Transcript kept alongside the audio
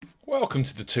Welcome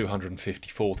to the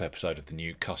 254th episode of the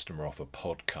New Customer Offer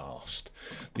podcast.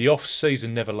 The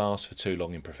off-season never lasts for too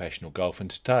long in professional golf, and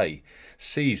today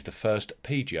sees the first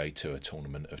PGA Tour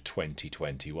tournament of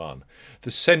 2021.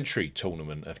 The Sentry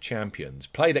Tournament of Champions,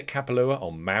 played at Kapalua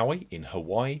on Maui in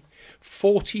Hawaii.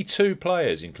 42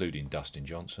 players, including Dustin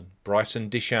Johnson, Bryson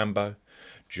DeChambeau,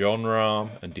 Jon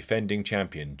Rahm and defending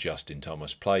champion Justin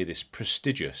Thomas, play this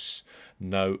prestigious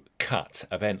no-cut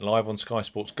event live on Sky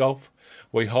Sports Golf.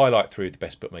 We highlight three of the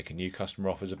best bookmaker new customer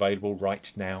offers available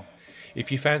right now.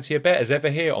 If you fancy a bet, as ever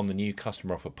here on the New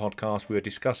Customer Offer podcast, we are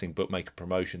discussing bookmaker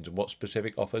promotions and what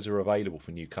specific offers are available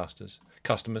for new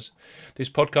customers. This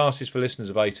podcast is for listeners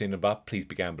of 18 and above. Please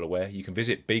be gamble aware. You can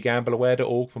visit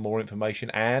begambleaware.org for more information,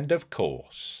 and of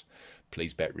course,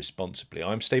 please bet responsibly.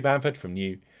 I'm Steve Bamford from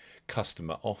New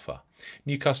Customer Offer.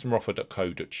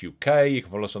 newcustomeroffer.co.uk. You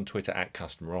can follow us on Twitter at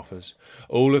Customer Offers.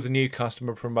 All of the new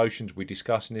customer promotions we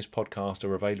discuss in this podcast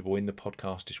are available in the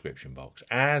podcast description box,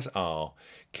 as are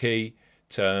key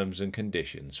terms and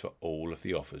conditions for all of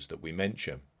the offers that we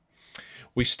mention.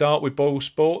 We start with Boyle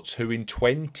Sports, who in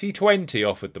 2020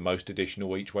 offered the most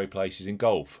additional each-way places in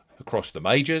golf across the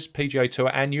majors, PGA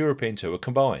Tour and European Tour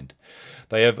combined.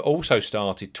 They have also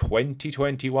started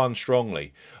 2021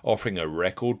 strongly, offering a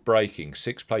record-breaking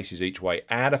 6 places each way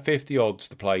at a 50 odds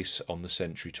the place on the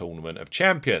Sentry Tournament of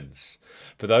Champions.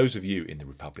 For those of you in the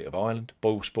Republic of Ireland,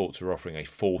 Boyle Sports are offering a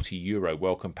 €40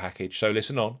 welcome package, so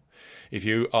listen on. If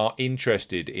you are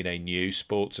interested in a new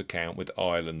sports account with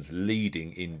Ireland's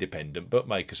leading independent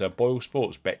bookmaker, so Boyle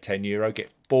Sports, bet €10, get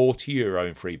 €40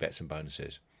 in free bets and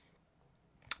bonuses.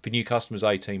 For new customers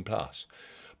 18 plus,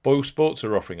 Boyle Sports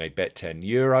are offering a bet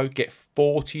 €10, get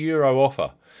 €40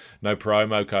 offer. No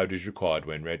promo code is required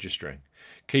when registering.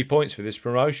 Key points for this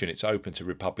promotion: it's open to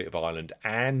Republic of Ireland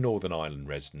and Northern Ireland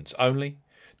residents only.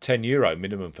 €10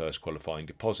 minimum first qualifying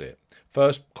deposit.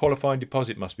 First qualifying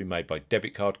deposit must be made by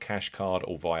debit card, cash card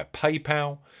or via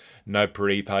PayPal. No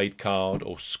prepaid card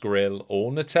or Skrill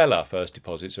or Nutella first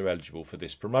deposits are eligible for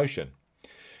this promotion.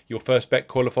 Your first bet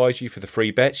qualifies you for the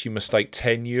free bets. You must stake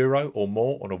 €10 or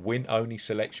more on a win-only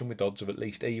selection with odds of at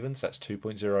least evens. That's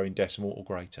 2.0 in decimal or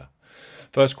greater.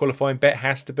 First qualifying bet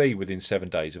has to be within 7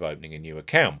 days of opening a new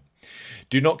account.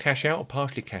 Do not cash out or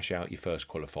partially cash out your first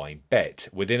qualifying bet.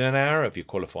 Within an hour of your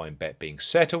qualifying bet being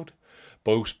settled,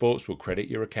 Boyle Sports will credit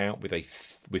your account with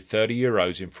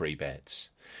 €30 in free bets.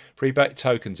 Free bet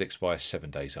tokens expire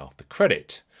 7 days after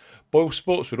credit. Boyle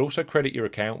Sports would also credit your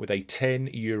account with a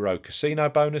 €10 casino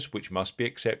bonus, which must be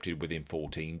accepted within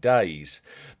 14 days.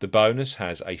 The bonus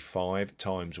has a 5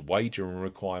 times wagering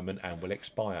requirement and will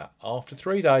expire after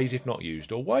 3 days if not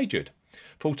used or wagered.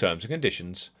 Full terms and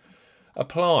conditions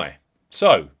apply.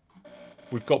 So,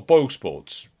 we've got Boyle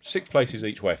Sports, 6 places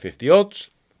each way, 50 odds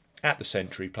at the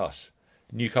Sentry Plus.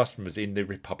 New customers in the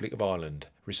Republic of Ireland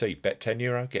receive bet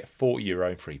 €10, get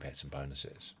 €40 in free bets and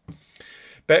bonuses.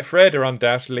 Betfred are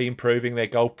undoubtedly improving their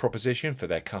golf proposition for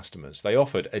their customers. They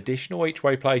offered additional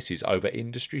each-way places over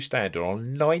industry standard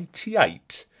on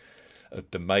 98 of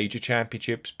the major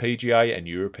championships, PGA and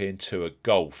European Tour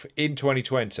golf in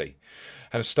 2020,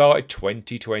 and started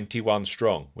 2021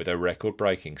 strong with a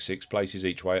record-breaking 6 places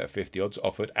each way at 50 odds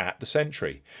offered at the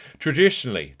Sentry.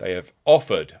 Traditionally, they have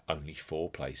offered only 4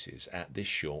 places at this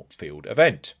short field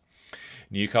event.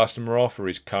 New Customer Offer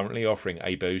is currently offering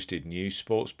a boosted new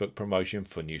sportsbook promotion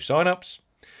for new sign-ups.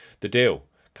 The deal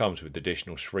comes with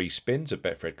additional free spins at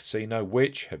Betfred Casino,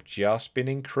 which have just been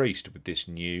increased with this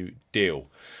new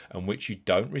deal and which you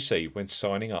don't receive when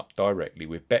signing up directly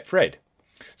with Betfred.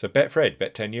 So Betfred,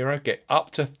 bet €10, get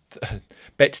up to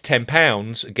bet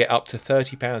 £10, get up to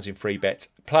 £30 in free bets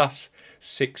plus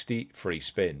 60 free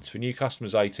spins. For new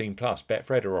customers 18 plus,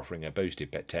 Betfred are offering a boosted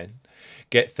bet 10,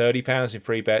 get £30 in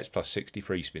free bets plus 60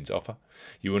 free spins offer.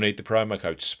 You will need the promo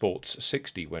code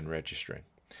SPORTS60 when registering.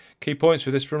 Key points for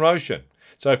this promotion: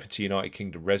 it's open to United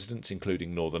Kingdom residents,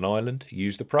 including Northern Ireland.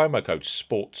 Use the promo code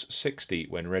SPORTS60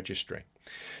 when registering.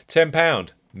 £10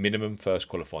 minimum first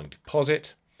qualifying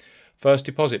deposit. First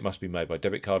deposit must be made by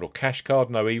debit card or cash card.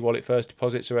 No e-wallet first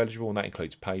deposits are eligible, and that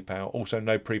includes PayPal. Also,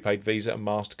 no prepaid Visa and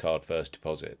MasterCard first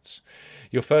deposits.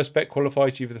 Your first bet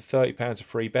qualifies you for the £30 of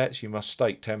free bets. You must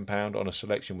stake £10 on a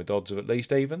selection with odds of at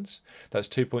least evens. That's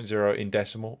 2.0 in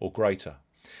decimal or greater.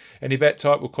 Any bet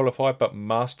type will qualify, but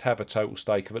must have a total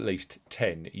stake of at least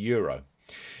 €10.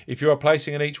 If you are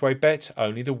placing an each-way bet,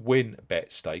 only the win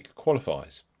bet stake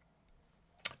qualifies.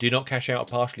 Do not cash out or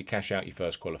partially cash out your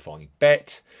first qualifying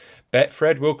bet.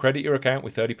 Betfred will credit your account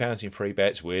with £30 in free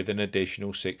bets with an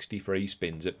additional 60 free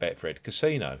spins at Betfred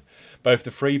Casino. Both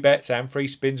the free bets and free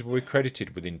spins will be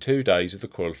credited within 2 days of the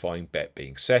qualifying bet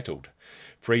being settled.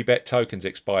 Free bet tokens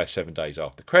expire 7 days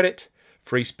after credit.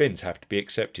 Free spins have to be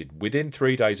accepted within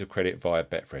 3 days of credit via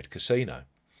Betfred Casino.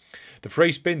 The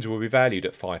free spins will be valued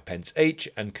at 5p each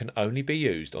and can only be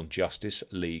used on Justice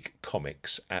League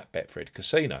Comics at Betfred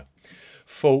Casino.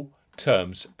 Full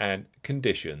terms and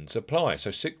conditions apply.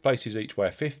 So 6 places each way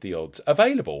are 50 odds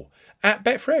available at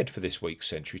Betfred for this week's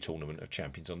Century Tournament of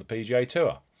Champions on the PGA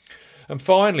Tour. And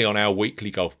finally on our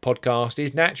weekly golf podcast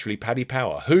is naturally Paddy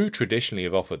Power, who traditionally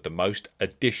have offered the most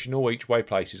additional each way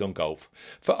places on golf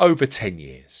for over 10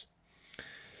 years.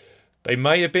 They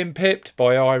may have been pipped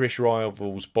by Irish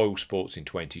rivals Boyle Sports in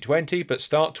 2020, but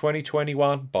start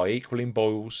 2021 by equalling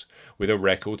Boyles with a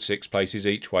record 6 places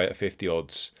each way at 50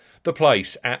 odds. The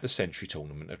place at the Century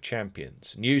Tournament of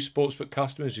Champions. New sportsbook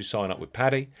customers who sign up with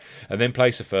Paddy and then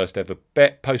place a first ever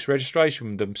bet post-registration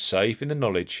with them safe in the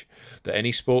knowledge that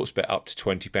any sports bet up to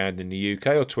 £20 in the UK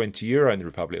or €20 in the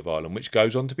Republic of Ireland, which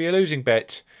goes on to be a losing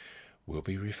bet, will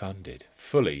be refunded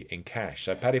fully in cash.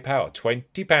 So Paddy Power,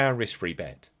 £20 risk-free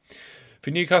bet. For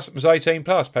new customers 18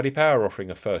 plus, Paddy Power offering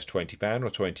a first £20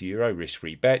 or €20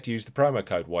 risk-free bet. Use the promo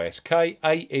code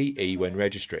YSKAEE when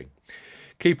registering.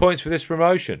 Key points for this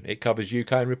promotion. It covers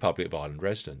UK and Republic of Ireland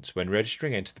residents. When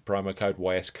registering, enter the promo code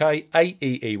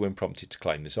YSKAEE when prompted to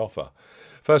claim this offer.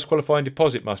 First qualifying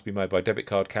deposit must be made by debit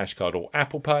card, cash card or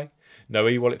Apple Pay. No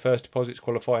e-wallet first deposits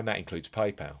qualify and that includes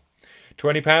PayPal.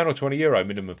 £20 or €20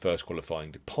 minimum first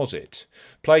qualifying deposit.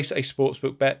 Place a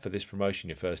sportsbook bet for this promotion.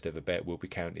 Your first ever bet will be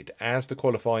counted as the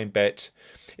qualifying bet.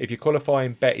 If your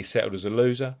qualifying bet is settled as a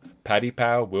loser, Paddy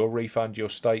Power will refund your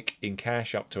stake in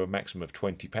cash up to a maximum of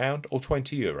 £20 or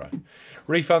 €20.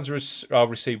 Refunds are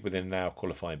received within an hour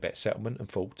qualifying bet settlement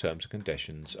and full terms and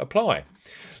conditions apply.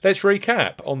 Let's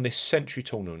recap on this Century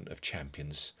Tournament of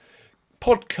Champions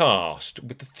podcast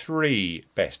with the 3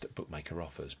 best bookmaker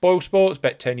offers. Boyle Sports,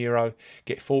 bet €10,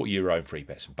 get €40 in free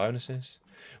bets and bonuses.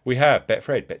 We have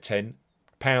Betfred, bet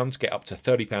 £10, get up to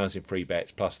 £30 in free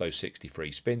bets plus those 60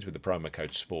 free spins with the promo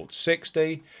code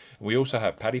SPORTS60. And we also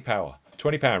have Paddy Power,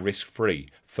 £20 risk-free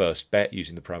first bet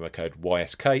using the promo code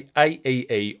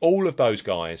YSKAEE. All of those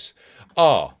guys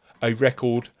are a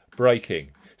record-breaking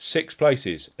 6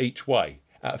 places each way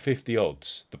at 50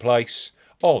 odds. The place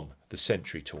on the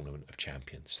Century Tournament of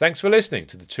Champions. Thanks for listening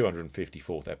to the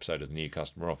 254th episode of the New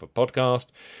Customer Offer podcast.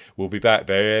 We'll be back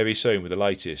very soon with the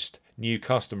latest new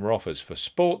customer offers for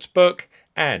sportsbook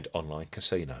and online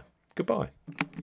casino. Goodbye.